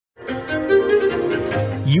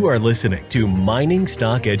You are listening to Mining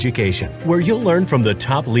Stock Education, where you'll learn from the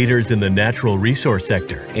top leaders in the natural resource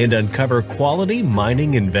sector and uncover quality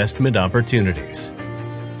mining investment opportunities.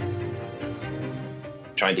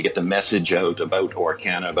 Trying to get the message out about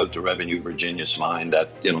Aurcana, about the Revenue-Virginius mine,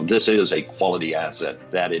 that this is a quality asset,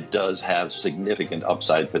 that it does have significant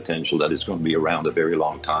upside potential, that it's going to be around a very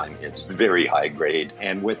long time. It's very high grade,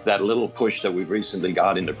 and with that little push that we've recently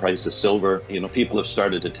got in the price of silver, people have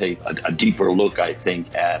started to take a deeper look, I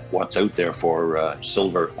think, at what's out there for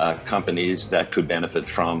silver companies that could benefit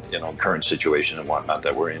from current situation and whatnot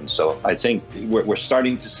that we're in. So I think we're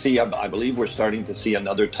starting to see, I believe we're starting to see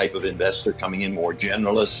another type of investor coming in, more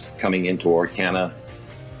generalist, coming into Aurcana.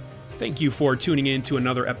 Thank you for tuning in to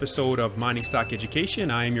another episode of Mining Stock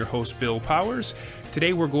Education. I am your host, Bill Powers.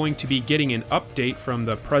 Today we're going to be getting an update from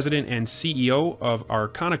the President and CEO of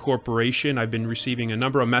Aurcana Corporation. I've been receiving a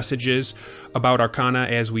number of messages about Aurcana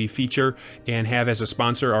as we feature and have as a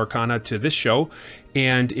sponsor Aurcana to this show.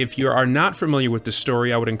 And if you are not familiar with the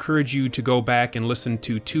story, I would encourage you to go back and listen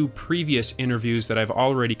to two previous interviews that I've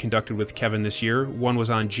already conducted with Kevin this year. One was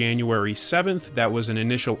on January 7th. That was an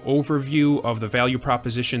initial overview of the value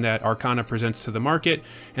proposition that Aurcana presents to the market.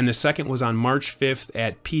 And the second was on March 5th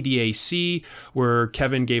at PDAC, where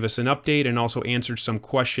Kevin gave us an update and also answered some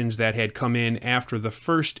questions that had come in after the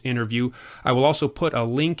first interview. I will also put a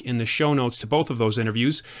link in the show notes to both of those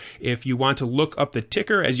interviews. If you want to look up the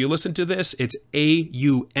ticker as you listen to this, it's AUN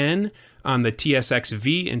on the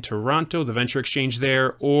TSXV in Toronto, the venture exchange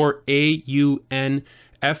there, or AUNFF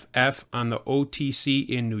on the OTC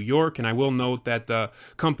in New York. And I will note that the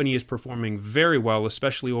company is performing very well,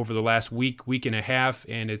 especially over the last week and a half,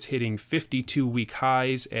 and it's hitting 52-week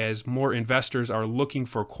highs as more investors are looking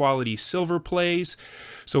for quality silver plays.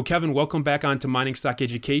 So Kevin, welcome back on to Mining Stock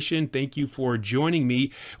Education. Thank you for joining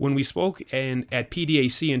me. When we spoke at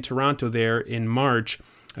PDAC in Toronto there in March,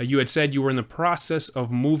 you had said you were in the process of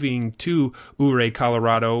moving to Ouray,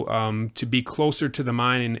 Colorado, to be closer to the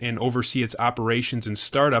mine and oversee its operations and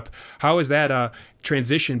startup. How has that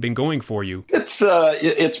transition been going for you? It's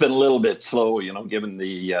been a little bit slow, given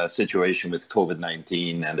the situation with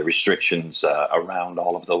COVID-19 and the restrictions around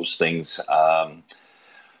all of those things.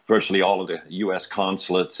 Virtually all of the U.S.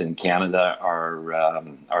 consulates in Canada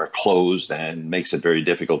are closed, and makes it very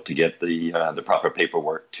difficult to get the proper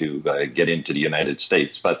paperwork to get into the United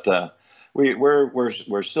States. But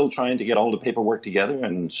we're still trying to get all the paperwork together,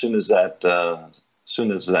 and as soon as that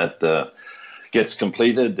gets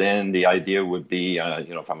completed, then the idea would be,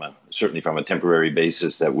 certainly from a temporary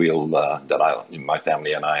basis, that my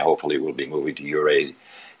family and I hopefully will be moving to Ouray,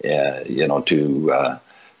 to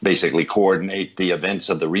basically coordinate the events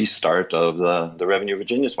of the restart of the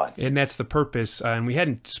Revenue-Virginius mine. And that's the purpose. And we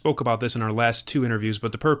hadn't spoke about this in our last two interviews,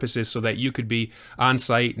 but the purpose is so that you could be on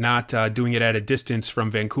site, not doing it at a distance from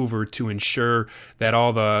Vancouver, to ensure that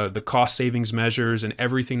all the cost savings measures and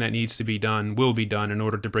everything that needs to be done will be done in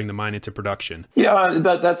order to bring the mine into production. Yeah,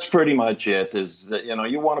 that's pretty much it. Is that,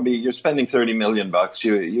 you're spending $30 million.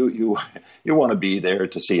 You want to be there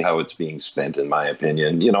to see how it's being spent, in my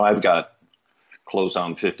opinion. I've got close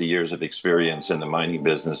on 50 years of experience in the mining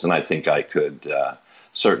business, and I think I could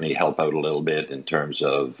certainly help out a little bit in terms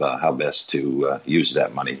of how best to use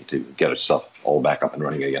that money to get itself all back up and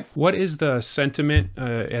running again. What is the sentiment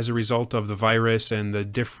as a result of the virus and the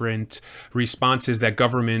different responses that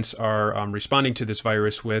governments are responding to this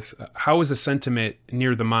virus with? How is the sentiment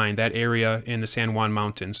near the mine, that area in the San Juan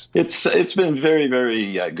Mountains? It's been very,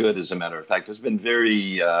 very good, as a matter of fact. There's been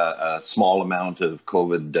very small amount of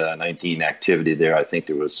COVID-19 activity there. I think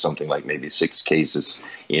there was something like maybe 6 cases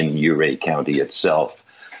in Ouray County itself.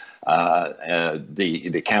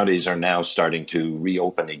 The counties are now starting to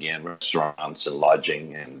reopen again. Restaurants and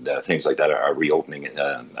lodging and things like that are reopening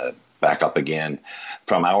back up again.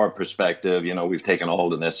 From our perspective, we've taken all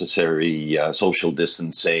the necessary social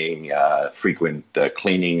distancing, frequent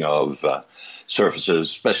cleaning of surfaces,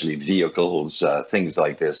 especially vehicles, things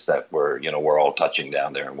like this that we're all touching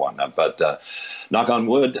down there and whatnot. But knock on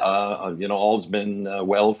wood, all's been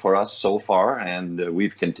well for us so far, and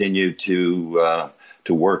we've continued to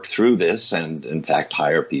work through this, and in fact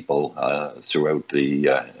hire people throughout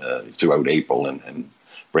April and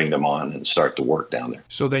bring them on and start to work down there.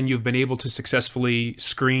 So then you've been able to successfully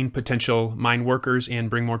screen potential mine workers and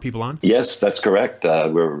bring more people on? Yes, that's correct.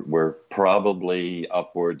 We're probably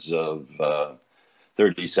upwards of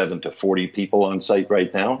 37 to 40 people on site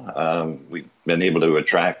right now. We've been able to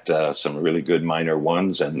attract some really good miner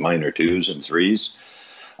 1s and miner 2s and 3s.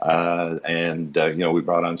 We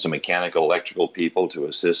brought on some mechanical, electrical people to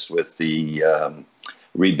assist with the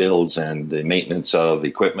rebuilds and the maintenance of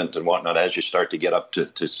equipment and whatnot. As you start to get up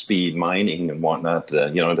to speed mining and whatnot,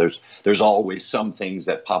 there's always some things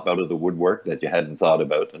that pop out of the woodwork that you hadn't thought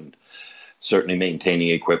about, and certainly maintaining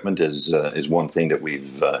equipment is one thing that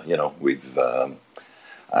we've got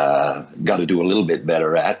to do a little bit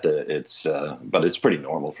better at. But it's pretty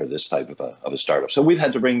normal for this type of a startup. So we've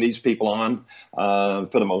had to bring these people on.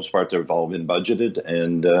 For the most part, they've all been budgeted,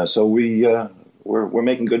 and so we're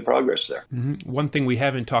making good progress there. Mm-hmm. One thing we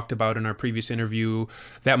haven't talked about in our previous interview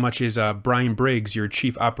that much is Brian Briggs, your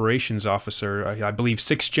Chief Operations Officer. I believe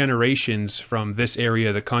 6 generations from this area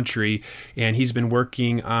of the country, and he's been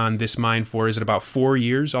working on this mine for, is it about 4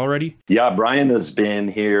 years already? Yeah, Brian has been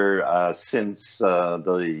here since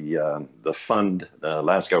the fund,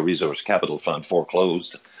 Lascaux Resource Capital Fund,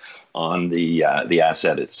 foreclosed on the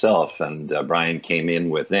asset itself, and Brian came in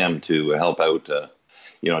with them to help out.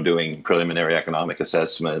 Doing preliminary economic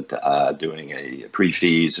assessment, doing a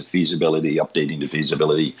feasibility, updating the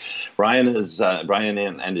feasibility. Brian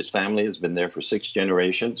and his family has been there for 6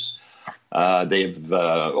 generations. They've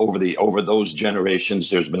over those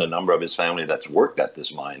generations, there's been a number of his family that's worked at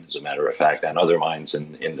this mine, as a matter of fact, and other mines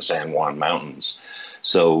in the San Juan Mountains.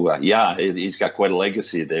 So he's got quite a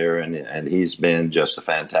legacy there, and he's been just a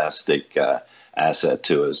fantastic asset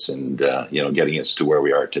to us, and getting us to where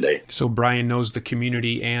we are today. So Brian knows the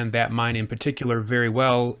community and that mine in particular very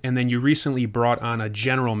well. And then you recently brought on a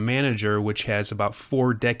general manager, which has about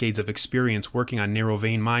 4 decades of experience working on narrow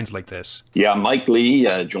vein mines like this. Yeah, Mike Lee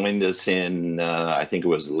joined us in I think it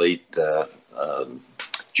was late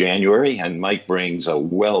January, and Mike brings a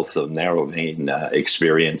wealth of narrow vein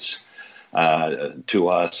experience to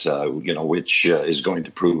us, which is going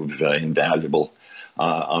to prove invaluable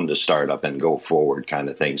on the startup and go forward kind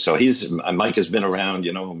of thing. So Mike has been around,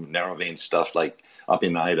 narrow vein stuff like up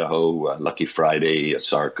in Idaho, Lucky Friday,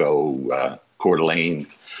 Sarco, Coeur d'Alene,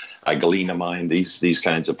 Galena Mine, these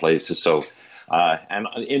kinds of places. So, and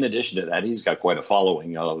in addition to that, he's got quite a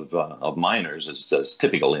following of miners, as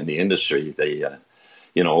typical in the industry. They,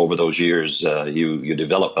 over those years, you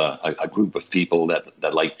develop a group of people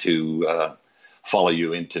that like to follow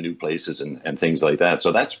you into new places and things like that.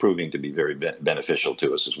 So that's proving to be very beneficial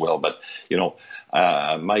to us as well. But,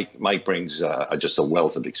 Mike brings just a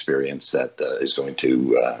wealth of experience that is going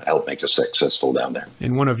to help make us successful down there.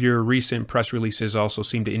 And one of your recent press releases also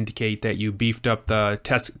seemed to indicate that you beefed up the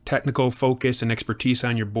technical focus and expertise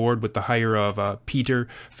on your board with the hire of Peter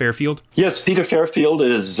Fairfield. Yes, Peter Fairfield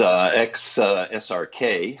is ex-SRK.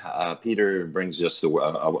 Peter brings us,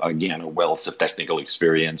 again, a wealth of technical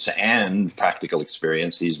experience and practical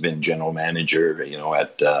experience. He's been general manager,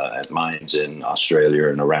 at mines in Australia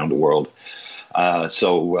and around the world.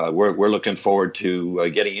 So we're looking forward to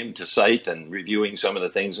getting him to site and reviewing some of the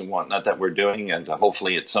things and whatnot that we're doing, and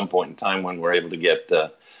hopefully at some point in time when we're able to get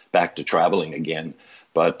back to traveling again.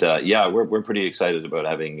 But we're pretty excited about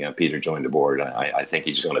having Peter join the board. I think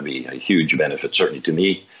he's going to be a huge benefit, certainly to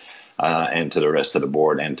me, and to the rest of the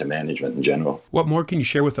board and to management in general. What more can you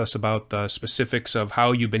share with us about the specifics of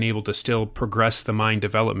how you've been able to still progress the mine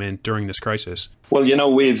development during this crisis? Well,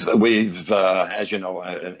 we've as you know,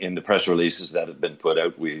 in the press releases that have been put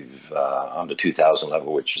out, we've on the 2000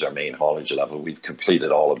 level, which is our main haulage level, we've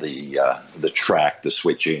completed all of the track, the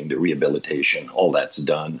switching, the rehabilitation, all that's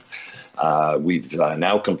done. We've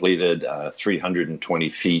now completed 320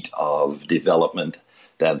 feet of development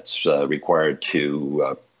that's required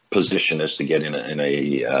to position us to get in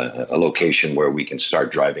a location where we can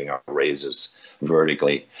start driving our raises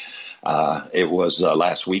vertically. It was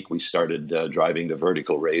last week we started driving the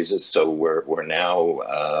vertical raises, so we're now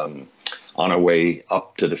on our way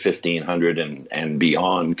up to the 1500 and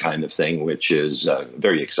beyond kind of thing, which is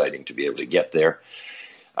very exciting to be able to get there.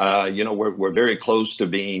 We're very close to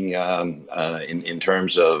being in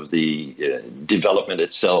terms of the development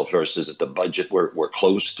itself versus the budget. We're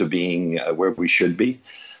close to being where we should be.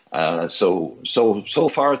 So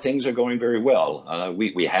far things are going very well.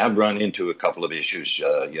 We have run into a couple of issues,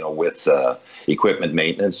 with equipment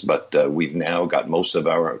maintenance, but we've now got most of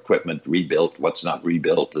our equipment rebuilt. What's not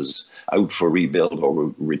rebuilt is out for rebuild, or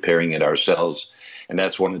we're repairing it ourselves. And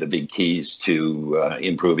that's one of the big keys to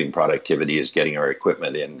improving productivity, is getting our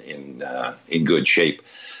equipment in good shape.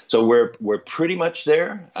 So we're pretty much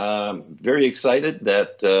there. Very excited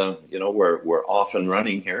that we're off and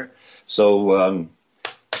running here. So.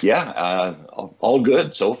 All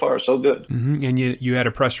good. So far, so good. Mm-hmm. And you had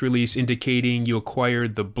a press release indicating you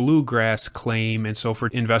acquired the Bluegrass claim. And so for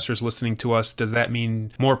investors listening to us, does that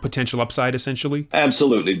mean more potential upside, essentially?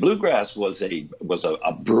 Absolutely. Bluegrass was a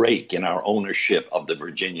break in our ownership of the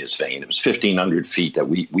Virginius vein. It was 1,500 feet that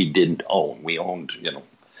we didn't own. We owned,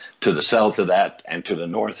 to the south of that and to the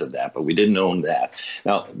north of that, but we didn't own that.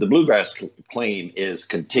 Now, the bluegrass claim is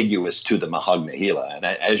contiguous to the Mahogany-Gila. And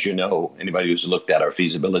as you know, anybody who's looked at our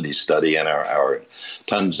feasibility study and our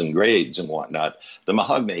tons and grades and whatnot, the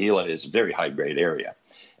Mahogany-Gila is a very high-grade area.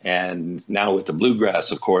 And now with the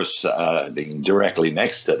bluegrass, of course, being directly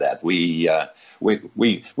next to that, we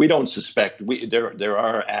don't suspect. There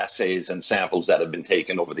are assays and samples that have been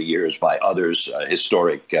taken over the years by others,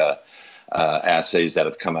 historic assays that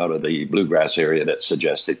have come out of the bluegrass area that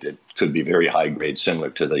suggest it could be very high grade, similar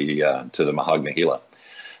to the Mahogany-Gila.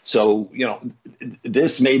 So, you know,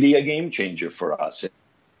 this may be a game changer for us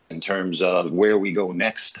in terms of where we go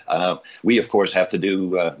next. We, of course, have to do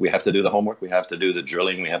the homework. We have to do the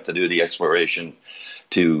drilling. We have to do the exploration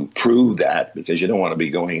to prove that, because you don't want to be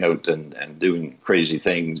going out and doing crazy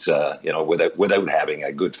things, you know, without having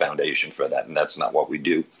a good foundation for that. And that's not what we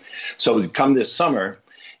do. So come this summer,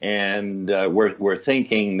 and we're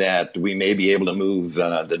thinking that we may be able to move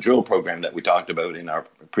the drill program that we talked about in our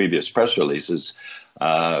previous press releases,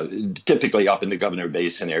 typically up in the Governor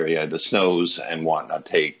Basin area. The snows and whatnot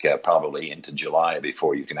take probably into July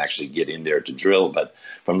before you can actually get in there to drill. But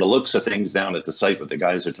from the looks of things down at the site, what the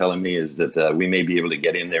guys are telling me is that we may be able to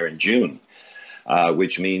get in there in June,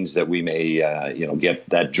 which means that we may, you know, get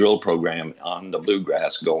that drill program on the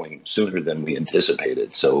bluegrass going sooner than we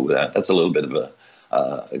anticipated. So that's a little bit of a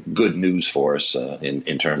good news for us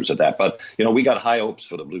in terms of that. But, you know, we got high hopes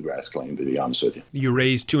for the bluegrass claim, to be honest with you. You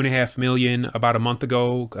raised $2.5 million about a month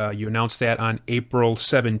ago. You announced that on April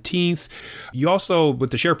 17th. You also,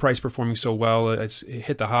 with the share price performing so well, it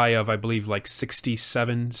hit the high of, I believe, like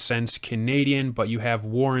 67 cents Canadian, but you have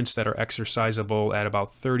warrants that are exercisable at about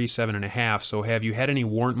 37.5. So have you had any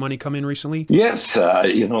warrant money come in recently? Yes.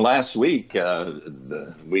 You know, last week,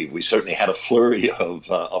 we certainly had a flurry of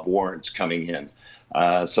warrants coming in.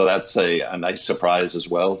 So that's a nice surprise as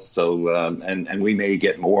well. So and we may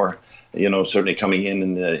get more, you know, certainly coming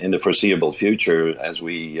in the foreseeable future as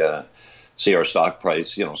we see our stock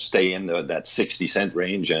price, you know, stay in that 60-cent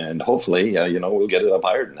range, and hopefully, you know, we'll get it up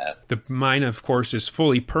higher than that. The mine, of course, is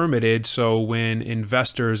fully permitted. So when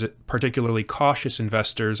investors, particularly cautious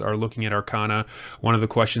investors, are looking at Aurcana, one of the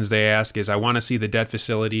questions they ask is, I want to see the debt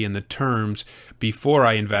facility and the terms before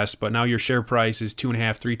I invest. But now your share price is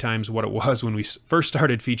 2.5, 3 times what it was when we first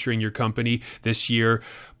started featuring your company this year.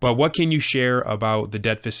 But what can you share about the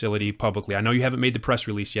debt facility publicly? I know you haven't made the press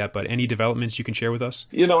release yet, but any developments you can share with us?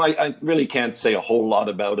 You know, I really can't say a whole lot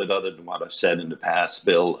about it other than what I've said in the past,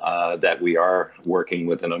 Bill, that we are working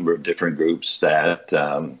with a number of different groups that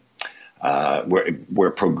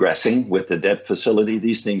we're progressing with the debt facility.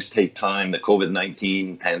 These things take time. The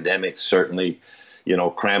COVID-19 pandemic certainly, you know,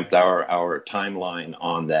 cramped our timeline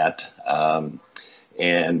on that,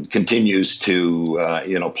 and continues to,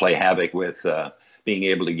 you know, play havoc with being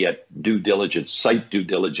able to get site due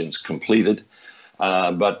diligence completed.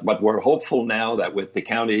 But we're hopeful now that with the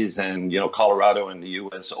counties and, you know, Colorado and the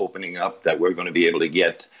U.S. opening up, that we're going to be able to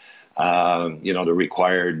get, you know, the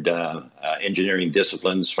required engineering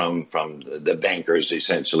disciplines from the bankers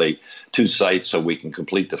essentially to site, so we can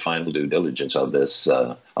complete the final due diligence of this,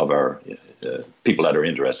 of our people that are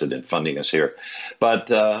interested in funding us here. But,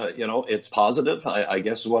 you know, it's positive, I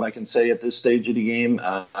guess is what I can say at this stage of the game.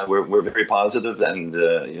 We're very positive, and,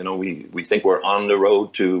 you know, we think we're on the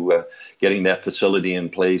road to getting that facility in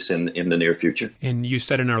place in the near future. And you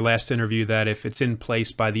said in our last interview that if it's in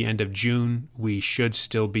place by the end of June, we should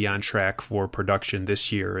still be on track for production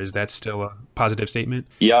this year. Is that still a positive statement?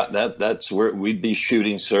 Yeah, that's where we'd be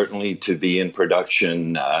shooting, certainly, to be in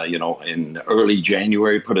production, you know, in early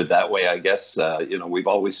January, put it that way, I guess. You know, we've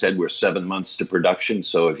always said we're 7 months to production.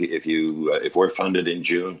 So if we're funded in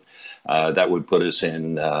June, that would put us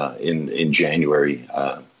in January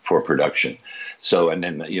for production. So, and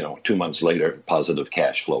then, you know, 2 months later, positive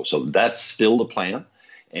cash flow. So that's still the plan.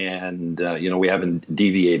 And, you know, we haven't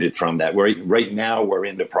deviated from that. Right now, we're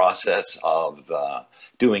in the process of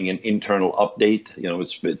doing an internal update. You know,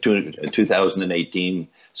 it's been 2018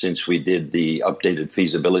 since we did the updated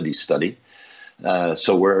feasibility study.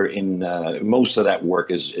 So we're in, most of that work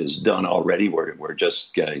is done already. We're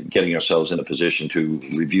just getting ourselves in a position to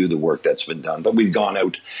review the work that's been done. But we've gone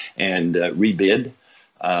out and rebid,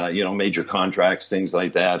 you know, major contracts, things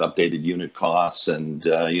like that, updated unit costs. And,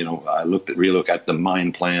 you know, I relook at the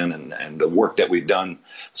mine plan and the work that we've done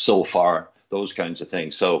so far those kinds of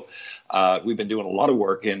things. So we've been doing a lot of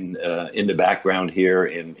work in the background here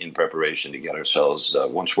in preparation to get ourselves,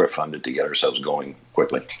 once we're funded, to get ourselves going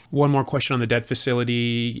quickly. One more question on the debt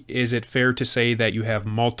facility. Is it fair to say that you have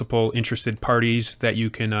multiple interested parties that you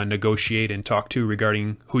can negotiate and talk to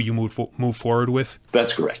regarding who you move forward with?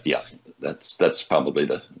 That's correct, yeah. That's probably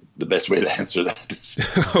the best way to answer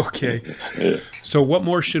that. Okay. Yeah. So what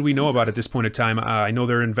more should we know about at this point in time? I know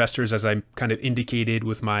there are investors, as I kind of indicated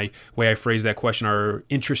with my way I phrased that question, are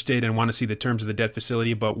interested and want to see the terms of the debt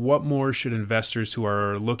facility, but what more should investors who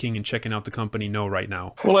are looking and checking out the company know right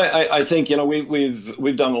now? Well, I think,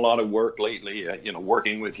 we've done a lot of work lately,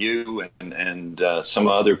 working with you and some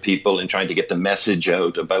other people in trying to get the message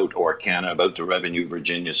out about Aurcana, about the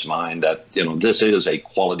Revenue-Virginius mine, that, this is a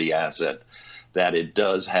quality asset, that it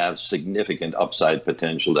does have significant upside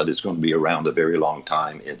potential, that it's going to be around a very long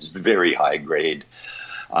time. It's very high grade.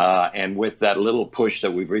 And with that little push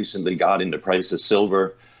that we've recently got in the price of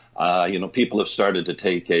silver, people have started to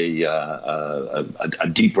take a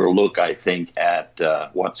deeper look, I think, at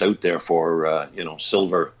what's out there for,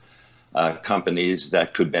 silver companies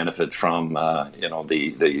that could benefit from,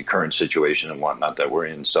 the current situation and whatnot that we're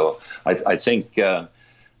in. So I think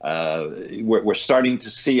we're starting to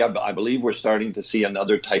see, I believe we're starting to see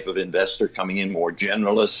another type of investor coming in, more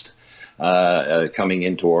generalist, coming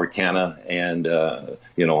into Aurcana, and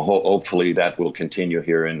hopefully that will continue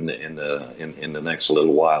here in the next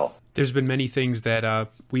little while. There's been many things that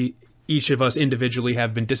each of us individually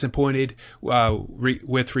have been disappointed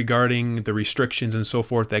with regarding the restrictions and so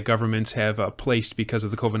forth that governments have placed because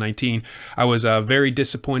of the COVID-19. I was very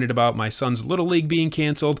disappointed about my son's Little League being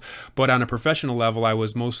canceled, but on a professional level, I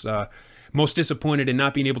was most disappointed in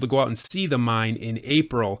not being able to go out and see the mine in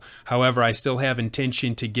April. However, I still have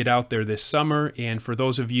intention to get out there this summer. And for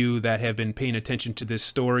those of you that have been paying attention to this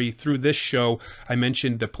story through this show, I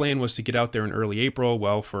mentioned the plan was to get out there in early April.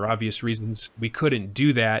 Well, for obvious reasons, we couldn't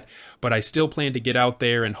do that. But I still plan to get out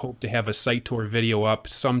there and hope to have a site tour video up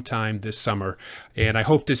sometime this summer. And I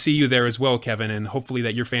hope to see you there as well, Kevin, and hopefully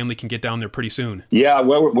that your family can get down there pretty soon. Yeah,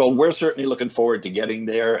 well, we're certainly looking forward to getting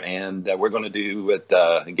there, and we're going to do it,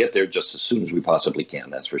 get there just as soon as we possibly can,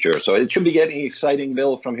 that's for sure. So it should be getting exciting,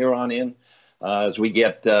 Bill, from here on in. As we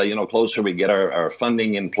get, closer, we get our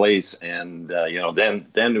funding in place, and, then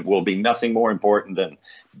it will be nothing more important than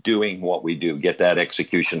doing what we do, get that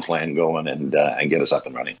execution plan going and get us up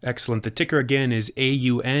and running. Excellent. The ticker again is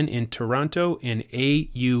AUN in Toronto and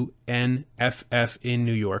AUNFF in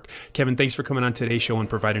New York. Kevin, thanks for coming on today's show and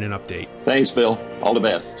providing an update. Thanks, Bill. All the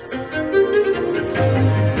best.